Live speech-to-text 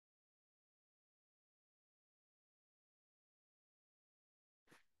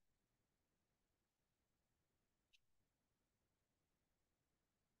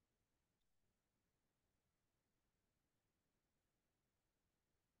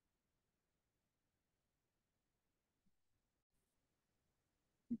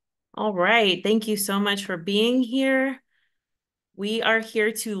All right. Thank you so much for being here. We are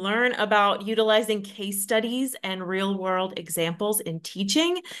here to learn about utilizing case studies and real-world examples in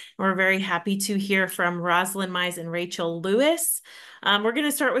teaching. We're very happy to hear from Roslyn Mize and Rachel Lewis. We're going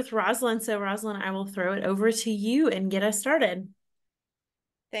to start with Roslyn. So Roslyn, I will throw it over to you and get us started.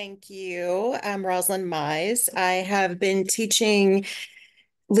 Thank you. I'm Roslyn Mize. I have been teaching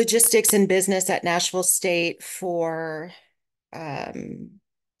logistics and business at Nashville State for um,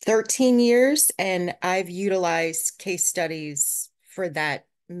 13 years, and I've utilized case studies for that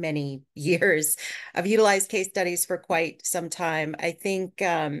many years. I've utilized case studies for quite some time. I think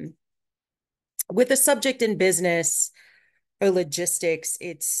with a subject in business or logistics,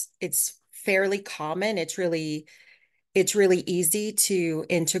 it's fairly common. It's really easy to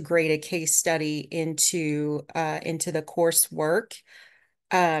integrate a case study into the coursework.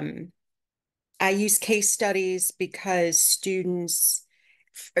 Um, I use case studies because students,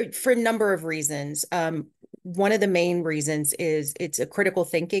 for a number of reasons. One of the main reasons is it's a critical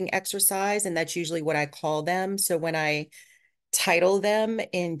thinking exercise, and that's usually what I call them. So when I title them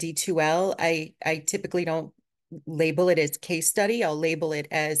in D2L, I typically don't label it as case study. I'll label it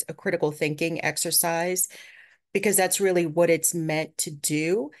as a critical thinking exercise because that's really what it's meant to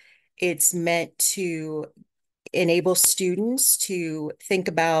do. It's meant to enable students to think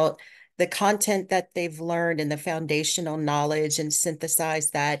about the content that they've learned and the foundational knowledge and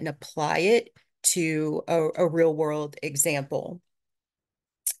synthesize that and apply it to a real world example.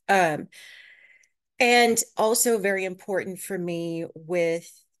 Um, and also very important for me with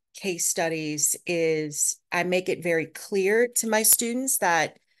case studies is I make it very clear to my students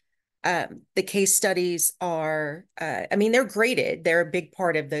that the case studies are, I mean, they're graded. They're a big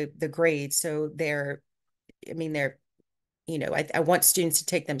part of the grade. So I mean, I want students to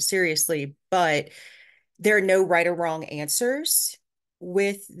take them seriously, but there are no right or wrong answers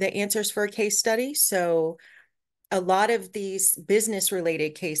with the answers for a case study. So a lot of these business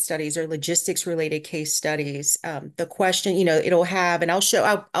related case studies or logistics related case studies, the question, it'll have, and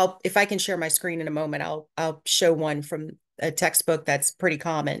if I can share my screen in a moment, I'll show one from a textbook that's pretty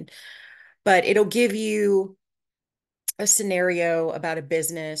common, but it'll give you a scenario about a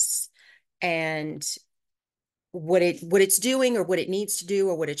business and what it's doing or what it needs to do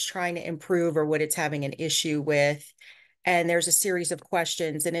or what it's trying to improve or what it's having an issue with. And there's a series of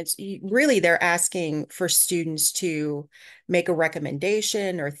questions, and it's really they're asking for students to make a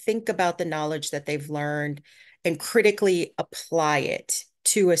recommendation or think about the knowledge that they've learned and critically apply it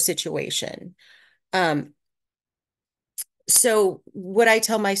to a situation. Um, so what I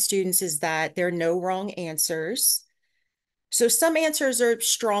tell my students is that there are no wrong answers. So some answers are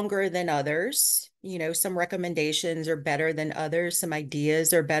stronger than others. Some recommendations are better than others. Some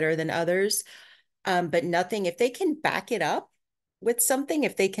ideas are better than others. But nothing, if they can back it up with something,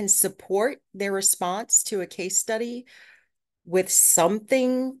 if they can support their response to a case study with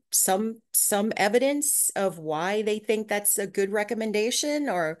something, some evidence of why they think that's a good recommendation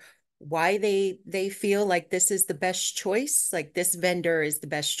or why they feel like this is the best choice, like this vendor is the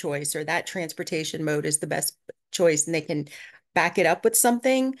best choice or that transportation mode is the best choice, and they can back it up with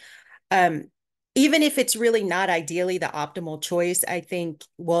something. Um, Even if it's really not ideally the optimal choice, I think,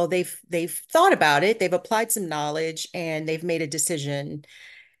 well, they've thought about it, they've applied some knowledge, and they've made a decision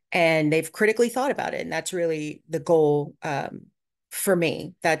and they've critically thought about it. And that's really the goal for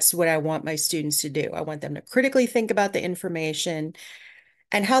me. That's what I want my students to do. I want them to critically think about the information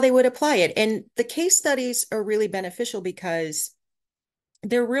and how they would apply it. And the case studies are really beneficial because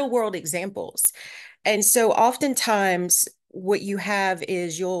they're real world examples. And so oftentimes what you have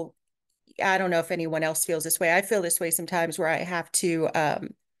is I don't know if anyone else feels this way. I feel this way sometimes where I have to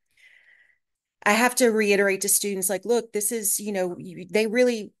reiterate to students like, look, this is, they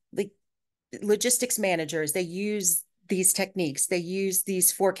really like logistics managers, they use these techniques, they use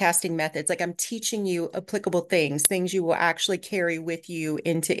these forecasting methods. Like I'm teaching you applicable things you will actually carry with you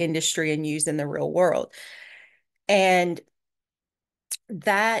into industry and use in the real world. And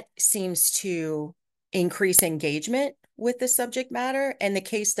that seems to increase engagement with the subject matter. And the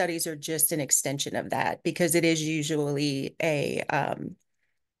case studies are just an extension of that because it is usually a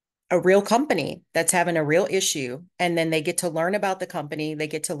real company that's having a real issue. And then they get to learn about the company, they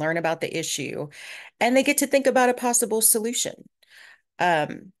get to learn about the issue, and they get to think about a possible solution.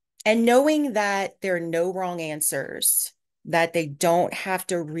 Um, and knowing that there are no wrong answers, that they don't have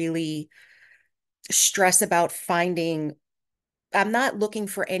to really stress about finding. I'm not looking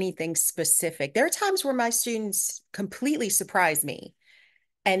for anything specific. There are times where my students completely surprise me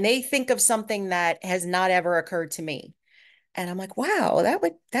and they think of something that has not ever occurred to me. And I'm like, wow,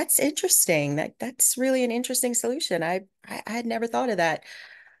 that's interesting. That's really an interesting solution. I had never thought of that.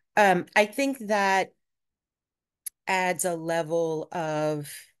 I think that adds a level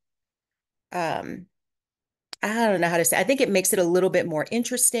of um, I don't know how to say. I think it makes it a little bit more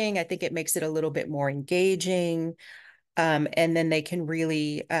interesting. I think it makes it a little bit more engaging. And then they can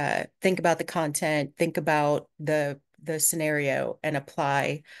really think about the content, think about the scenario, and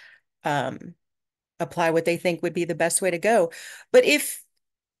um, apply what they think would be the best way to go. But if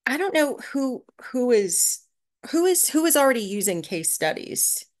I don't know who is already using case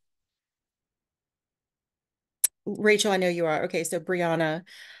studies. Rachel, I know you are. Okay, so Breanna,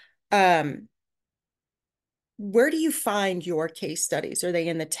 um, where do you find your case studies? Are they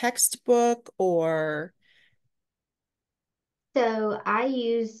in the textbook or? So I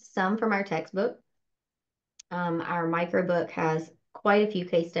use some from our textbook. Our microbook has quite a few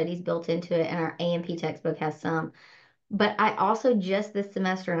case studies built into it, and our A&P textbook has some. But I also just this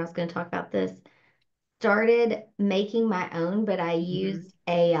semester, and I was going to talk about this, started making my own, but I Mhm. used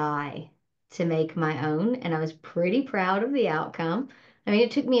AI to make my own, and I was pretty proud of the outcome. I mean,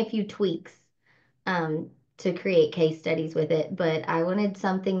 it took me a few tweaks to create case studies with it, but I wanted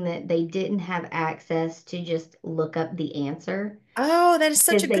something that they didn't have access to just look up the answer Oh, that is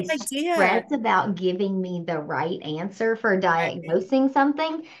such because a they good idea. stress about giving me the right answer for Right. diagnosing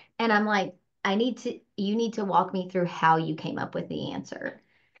something. And I'm like, you need to walk me through how you came up with the answer.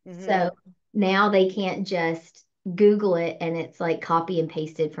 So Hmm. now they can't just Google it and it's like copy and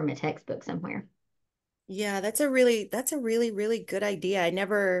pasted from a textbook somewhere. Yeah, that's a really, really good idea. I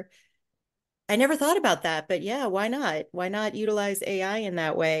never thought about that, but yeah, why not? Why not utilize AI in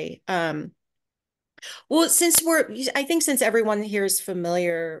that way? Well, I think since everyone here is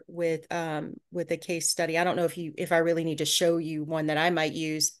familiar with the case study, I don't know if I really need to show you one that I might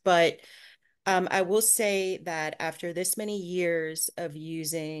use, but I will say that after this many years of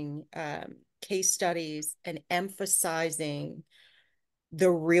using case studies and emphasizing the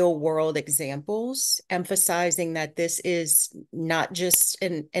real world examples, emphasizing that this is not just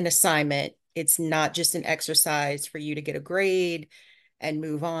an assignment, it's not just an exercise for you to get a grade and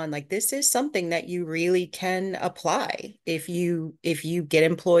move on. Like this is something that you really can apply if you get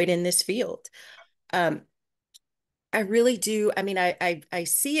employed in this field. Um, I really do. I mean, I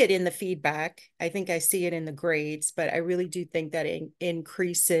see it in the feedback. I think I see it in the grades, but I really do think that it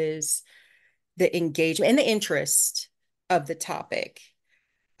increases the engagement and the interest of the topic.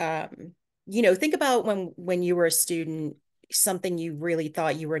 um, think about when you were a student, something you really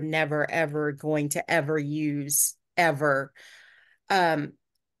thought you were never ever going to ever use ever. Um,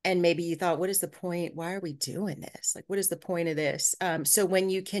 and maybe you thought, what is the point? Why are we doing this? Like, what is the point of this? So when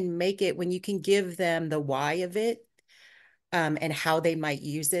you can give them the why of it, and how they might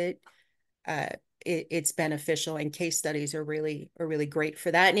use it, uh, it's beneficial. And case studies are really great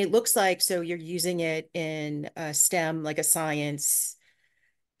for that. And it looks like so you're using it in STEM, like a science.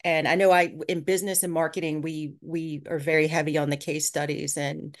 And I know in business and marketing, we are very heavy on the case studies,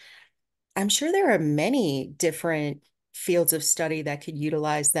 and I'm sure there are many different fields of study that could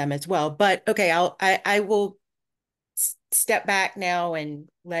utilize them as well. But okay, I will step back now and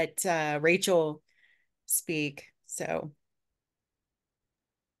let Rachel speak. So,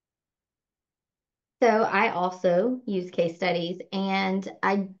 So I also use case studies and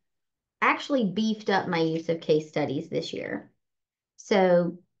I actually beefed up my use of case studies this year.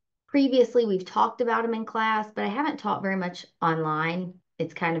 So previously we've talked about them in class, but I haven't taught very much online.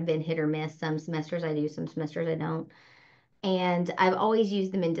 It's kind of been hit or miss. Some semesters I do, some semesters I don't. And I've always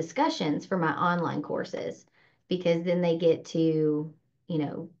used them in discussions for my online courses because then they get to, you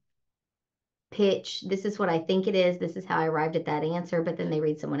know, pitch, this is what I think it is, this is how I arrived at that answer, but then they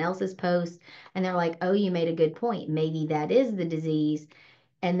read someone else's post and they're like, oh, you made a good point. Maybe that is the disease.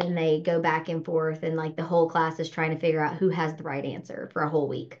 And then they go back and forth, and like the whole class is trying to figure out who has the right answer for a whole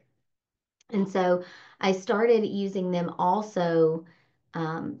week. And so I started using them also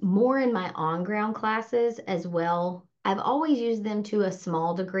more in my on ground classes as well. I've always used them to a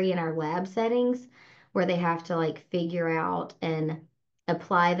small degree in our lab settings where they have to like figure out and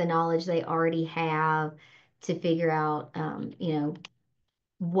apply the knowledge they already have to figure out,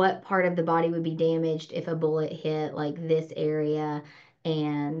 what part of the body would be damaged if a bullet hit like this area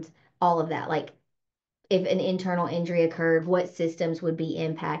and all of that. Like if an internal injury occurred, what systems would be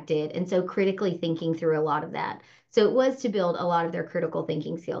impacted. And so critically thinking through a lot of that. So it was to build a lot of their critical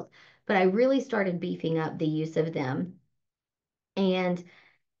thinking skills. But I really started beefing up the use of them. And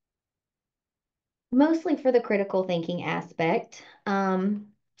mostly for the critical thinking aspect,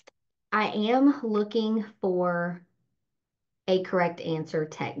 I am looking for a correct answer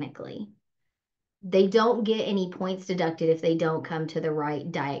technically. They don't get any points deducted if they don't come to the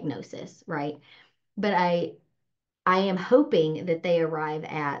right diagnosis, right? But I am hoping that they arrive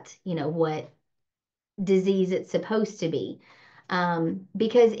at, what disease it's supposed to be.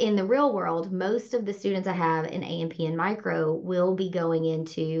 Because in the real world, most of the students I have in A&P and micro will be going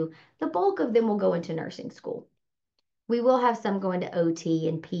into, the bulk of them will go into nursing school. We will have some going to OT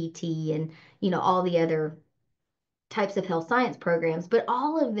and PT and, all the other types of health science programs, but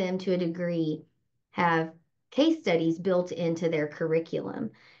all of them to a degree have case studies built into their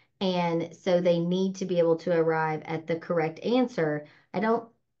curriculum. And so they need to be able to arrive at the correct answer. I don't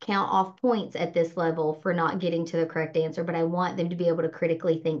count off points at this level for not getting to the correct answer, but I want them to be able to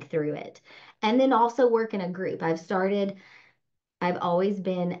critically think through it. And then also work in a group. I've always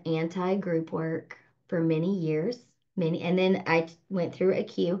been anti-group work for many years, and then I went through a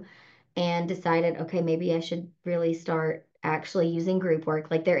Q and decided, okay, maybe I should really start actually using group work.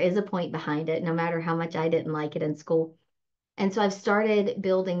 Like there is a point behind it, no matter how much I didn't like it in school. And so I've started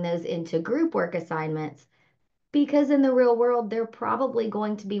building those into group work assignments because in the real world, they're probably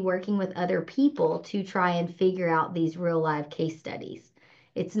going to be working with other people to try and figure out these real live case studies.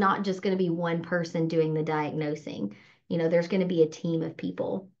 It's not just going to be one person doing the diagnosing. There's going to be a team of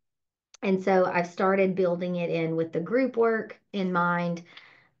people. And so I've started building it in with the group work in mind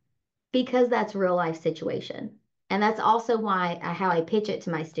because that's real life situation. And that's also why how I pitch it to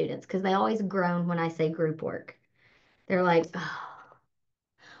my students because they always groan when I say group work. They're like, oh,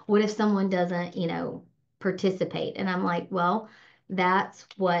 what if someone doesn't, participate? And I'm like, well, that's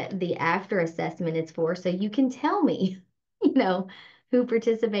what the after assessment is for. So you can tell me, you know, who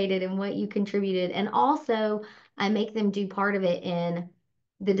participated and what you contributed. And also, I make them do part of it in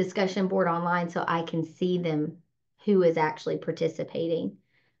the discussion board online so I can see them who is actually participating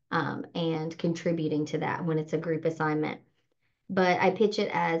and contributing to that when it's a group assignment. But I pitch it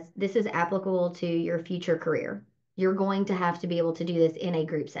as this is applicable to your future career. You're going to have to be able to do this in a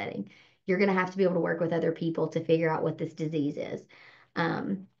group setting. You're going to have to be able to work with other people to figure out what this disease is.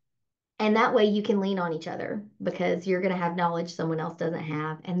 Um, and that way you can lean on each other because you're going to have knowledge someone else doesn't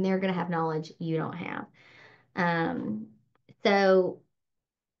have, and they're going to have knowledge you don't have. Um, so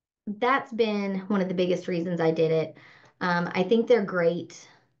that's been one of the biggest reasons I did it. I think they're great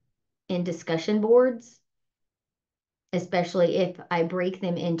in discussion boards, especially if I break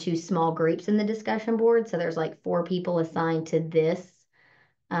them into small groups in the discussion board. So there's like 4 people assigned to this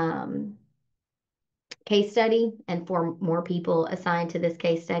um, case study and 4 more people assigned to this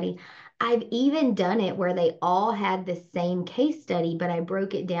case study. I've even done it where they all had the same case study, but I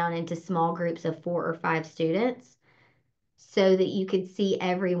broke it down into small groups of 4 or 5 students so that you could see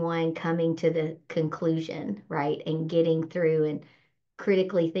everyone coming to the conclusion, right? And getting through and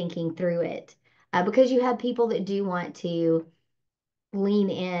critically thinking through it. Because you have people that do want to lean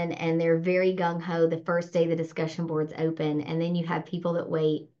in and they're very gung ho the first day the discussion board's open. And then you have people that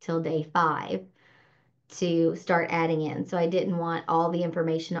wait till day 5 to start adding in. So I didn't want all the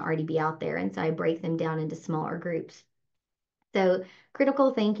information to already be out there. And so I break them down into smaller groups. So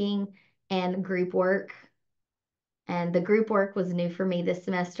critical thinking and group work. And the group work was new for me this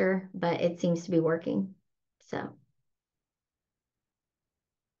semester, but it seems to be working. So.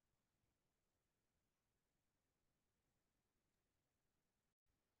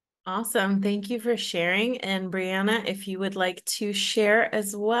 Awesome. Thank you for sharing. And Breanna, if you would like to share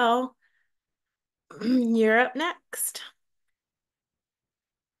as well, you're up next.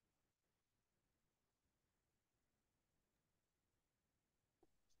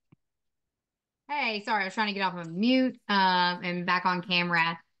 Hey, sorry, I was trying to get off of mute and back on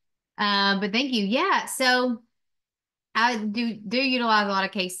camera. But thank you. Yeah, so I do utilize a lot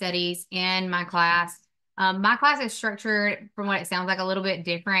of case studies in my class. My class is structured, from what it sounds like, a little bit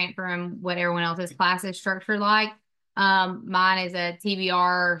different from what everyone else's class is structured like. Mine is a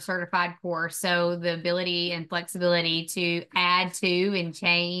TBR certified course, so the ability and flexibility to add to and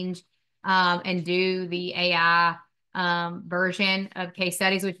change and do the AI version of case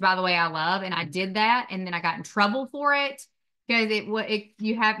studies, which by the way I love, and I did that, and then I got in trouble for it because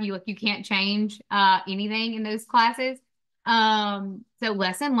you can't change anything in those classes. So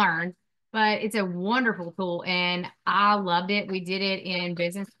lesson learned, but it's a wonderful tool and I loved it. We did it in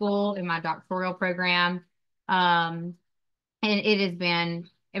business school in my doctoral program. And it has been,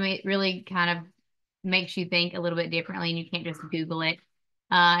 I mean, it really kind of makes you think a little bit differently and you can't just Google it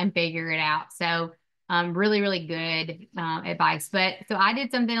and figure it out. So really, really good advice. But so I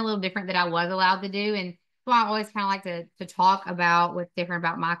did something a little different that I was allowed to do. And so I always kind of like to talk about what's different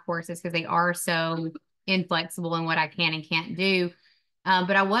about my courses because they are so inflexible in what I can and can't do.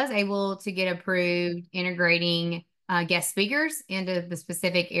 But I was able to get approved integrating guest speakers into the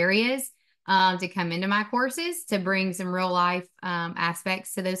specific areas to come into my courses to bring some real life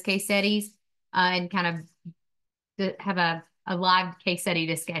aspects to those case studies and kind of to have a live case study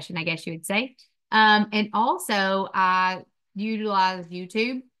discussion, I guess you would say. And also I utilize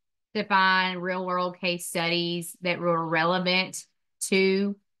YouTube to find real world case studies that were relevant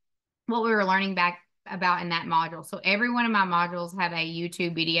to what we were learning back about in that module. So every one of my modules have a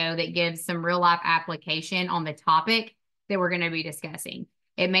YouTube video that gives some real life application on the topic that we're going to be discussing.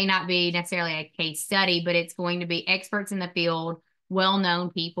 It may not be necessarily a case study, but it's going to be experts in the field,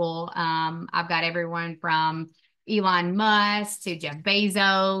 well-known people. I've got everyone from Elon Musk to Jeff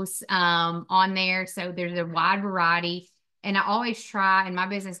Bezos on there. So there's a wide variety. And I always try in my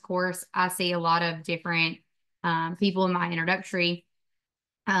business course, I see a lot of different people in my introductory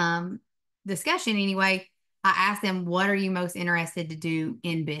discussion anyway. I ask them, what are you most interested to do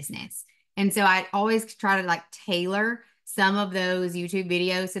in business? And so I always try to like tailor some of those YouTube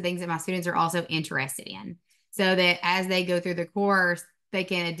videos to things that my students are also interested in, so that as they go through the course, they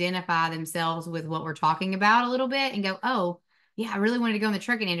can identify themselves with what we're talking about a little bit and go, oh, yeah, I really wanted to go in the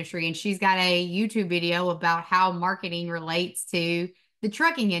trucking industry. And she's got a YouTube video about how marketing relates to the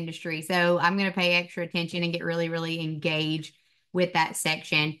trucking industry. So I'm going to pay extra attention and get really, really engaged with that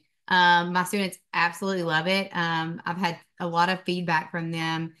section. My students absolutely love it. I've had a lot of feedback from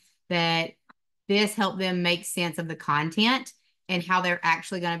them that this helped them make sense of the content and how they're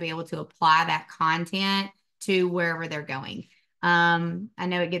actually going to be able to apply that content to wherever they're going. I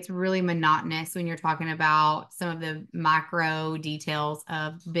know it gets really monotonous when you're talking about some of the micro details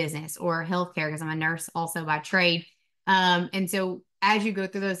of business or healthcare, because I'm a nurse also by trade. And so as you go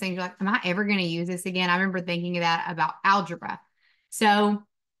through those things, you're like, am I ever going to use this again? I remember thinking of that about algebra. So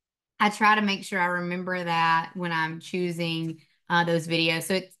I try to make sure I remember that when I'm choosing those videos.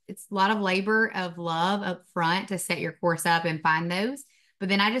 So it's a lot of labor of love up front to set your course up and find those. But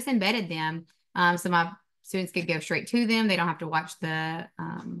then I just embedded them. So my students could go straight to them. They don't have to watch the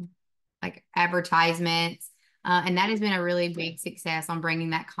like advertisements. And that has been a really big success on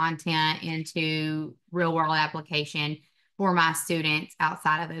bringing that content into real world application for my students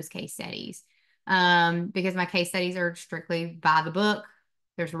outside of those case studies. Because my case studies are strictly by the book.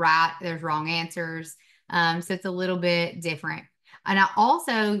 There's right, there's wrong answers. So it's a little bit different. And I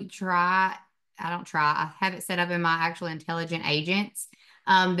also I have it set up in my actual intelligent agents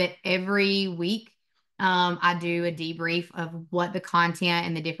that every week I do a debrief of what the content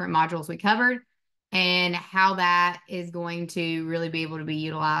and the different modules we covered and how that is going to really be able to be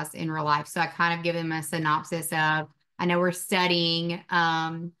utilized in real life. So I kind of give them a synopsis of, I know we're studying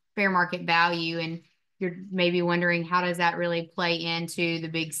fair market value, and you're maybe wondering, how does that really play into the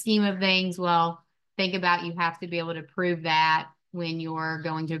big scheme of things? Well, think about, you have to be able to prove that when you're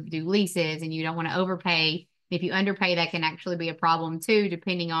going to do leases and you don't want to overpay. If you underpay, that can actually be a problem too,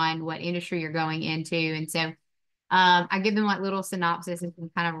 depending on what industry you're going into. And so I give them like little synopsis and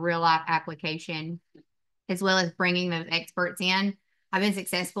some kind of real life application, as well as bringing those experts in. I've been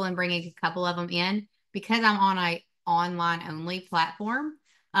successful in bringing a couple of them in because I'm on a online only platform.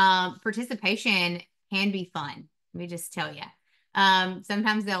 Participation can be fun. Let me just tell you.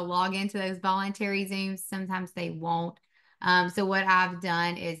 Sometimes they'll log into those voluntary Zooms. Sometimes they won't. So what I've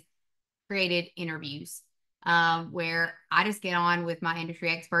done is created interviews where I just get on with my industry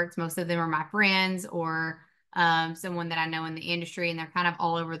experts. Most of them are my friends or someone that I know in the industry, and they're kind of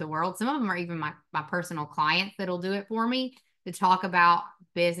all over the world. Some of them are even my personal clients that'll do it for me to talk about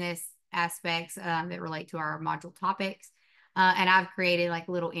business aspects that relate to our module topics. And I've created like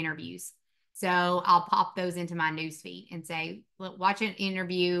little interviews. So I'll pop those into my newsfeed and say, look, watch an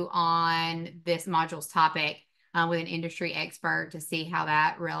interview on this module's topic with an industry expert to see how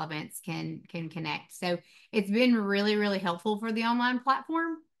that relevance can connect. So it's been really, really helpful for the online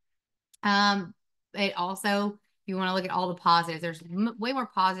platform. It also, if you want to look at all the positives, there's way more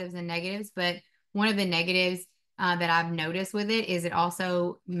positives than negatives, but one of the negatives that I've noticed with it is it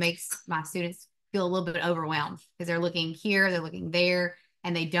also makes my students feel a little bit overwhelmed because they're looking here, they're looking there,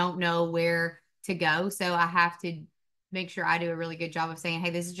 and they don't know where to go. So I have to make sure I do a really good job of saying,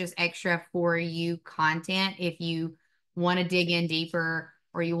 hey, this is just extra for you content. If you want to dig in deeper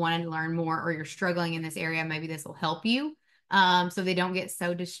or you want to learn more or you're struggling in this area, maybe this will help you. So they don't get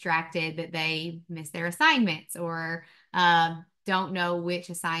so distracted that they miss their assignments or don't know which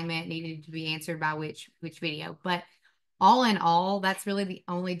assignment needed to be answered by which video. But all in all, that's really the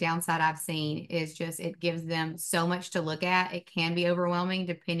only downside I've seen, is just it gives them so much to look at. It can be overwhelming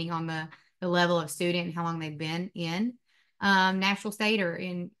depending on the level of student and how long they've been in Nashville State or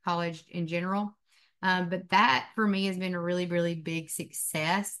in college in general. But that for me has been a really, really big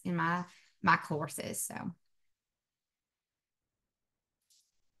success in my courses. So.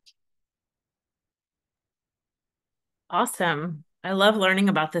 Awesome. I love learning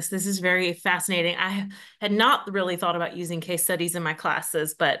about this. This is very fascinating. I had not really thought about using case studies in my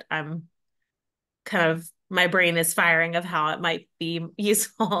classes, but I'm kind of, my brain is firing of how it might be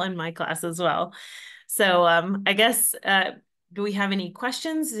useful in my class as well. So I guess, do we have any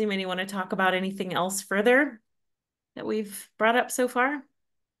questions? Does anybody want to talk about anything else further that we've brought up so far?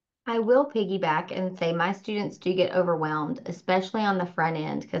 I will piggyback and say my students do get overwhelmed, especially on the front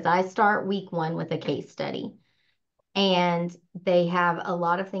end, because I start week one with a case study and they have a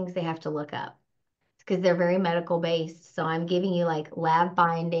lot of things they have to look up because they're very medical based. So I'm giving you like lab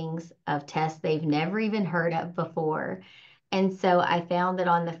findings of tests they've never even heard of before. And so I found that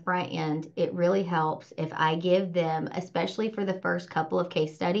on the front end, it really helps if I give them, especially for the first couple of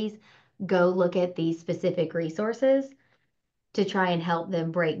case studies, go look at these specific resources to try and help them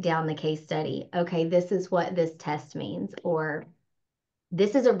break down the case study. Okay, this is what this test means, or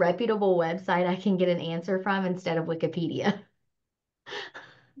this is a reputable website I can get an answer from instead of Wikipedia.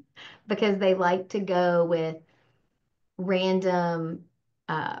 Because they like to go with random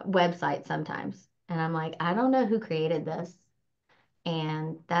websites sometimes. And I'm like, I don't know who created this.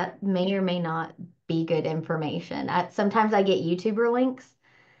 And that may or may not be good information. Sometimes I get YouTuber links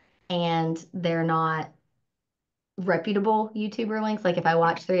and they're not reputable YouTuber links. Like if I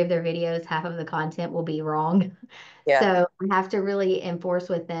watch three of their videos, half of the content will be wrong. Yeah. So I have to really enforce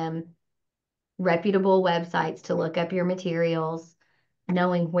with them reputable websites to look up your materials,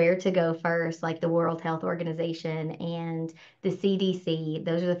 knowing where to go first, like the World Health Organization and the CDC.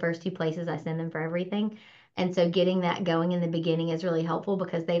 Those are the first two places I send them for everything. And so getting that going in the beginning is really helpful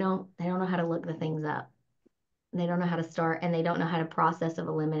because they don't know how to look the things up. They don't know how to start and they don't know how to process of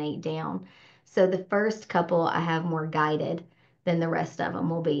eliminate down. So the first couple I have more guided than the rest of them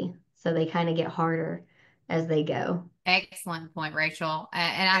will be. So they kind of get harder as they go. Excellent point, Rachel.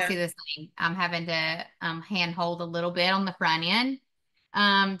 And I Yeah. see the same. I'm having to hand hold a little bit on the front end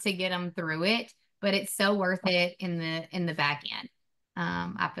to get them through it, but it's so worth it in the back end.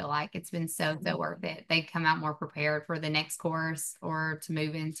 I feel like it's been so worth it. They come out more prepared for the next course or to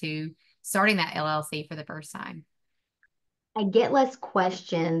move into starting that LLC for the first time. I get less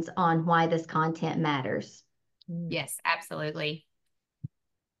questions on why this content matters. Yes, absolutely.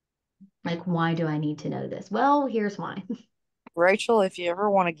 Like, why do I need to know this? Well, here's why. Rachel, if you ever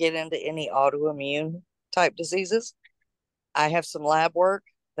want to get into any autoimmune type diseases, I have some lab work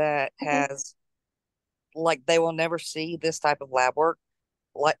that Okay. has, like, they will never see this type of lab work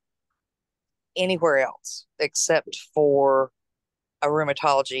like anywhere else except for a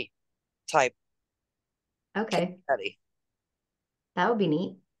rheumatology type Okay. study. That would be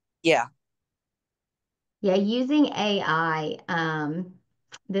neat. Yeah. Yeah, using AI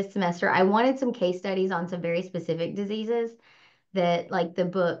this semester, I wanted some case studies on some very specific diseases that like the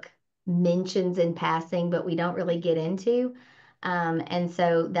book mentions in passing, but we don't really get into. And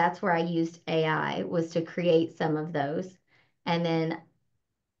so that's where I used AI was to create some of those. And then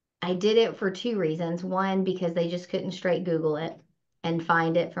I did it for two reasons. One, because they just couldn't straight Google it and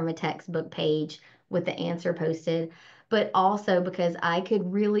find it from a textbook page with the answer posted, but also because I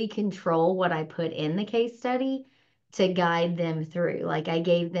could really control what I put in the case study to guide them through. Like I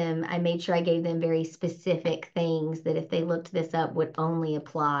made sure I gave them very specific things that if they looked this up would only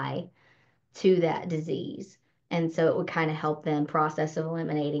apply to that disease. And so it would kind of help them process of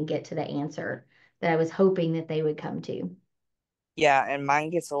eliminate and get to the answer that I was hoping that they would come to. Yeah. And mine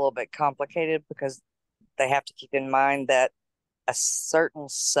gets a little bit complicated because they have to keep in mind that a certain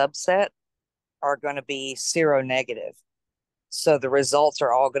subset are going to be seronegative. So the results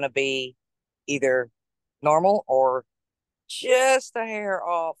are all going to be either normal or just a hair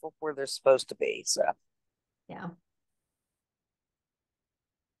off of where they're supposed to be. So, Yeah.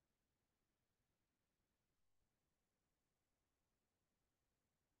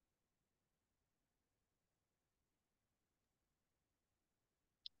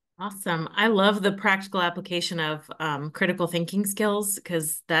 Awesome. I love the practical application of critical thinking skills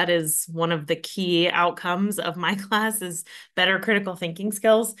because that is one of the key outcomes of my class is better critical thinking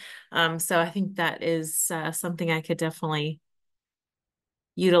skills. So I think that is something I could definitely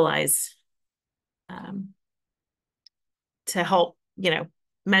utilize to help,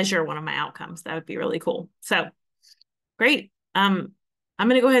 measure one of my outcomes. That would be really cool. So great. I'm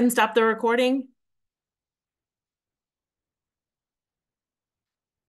going to go ahead and stop the recording.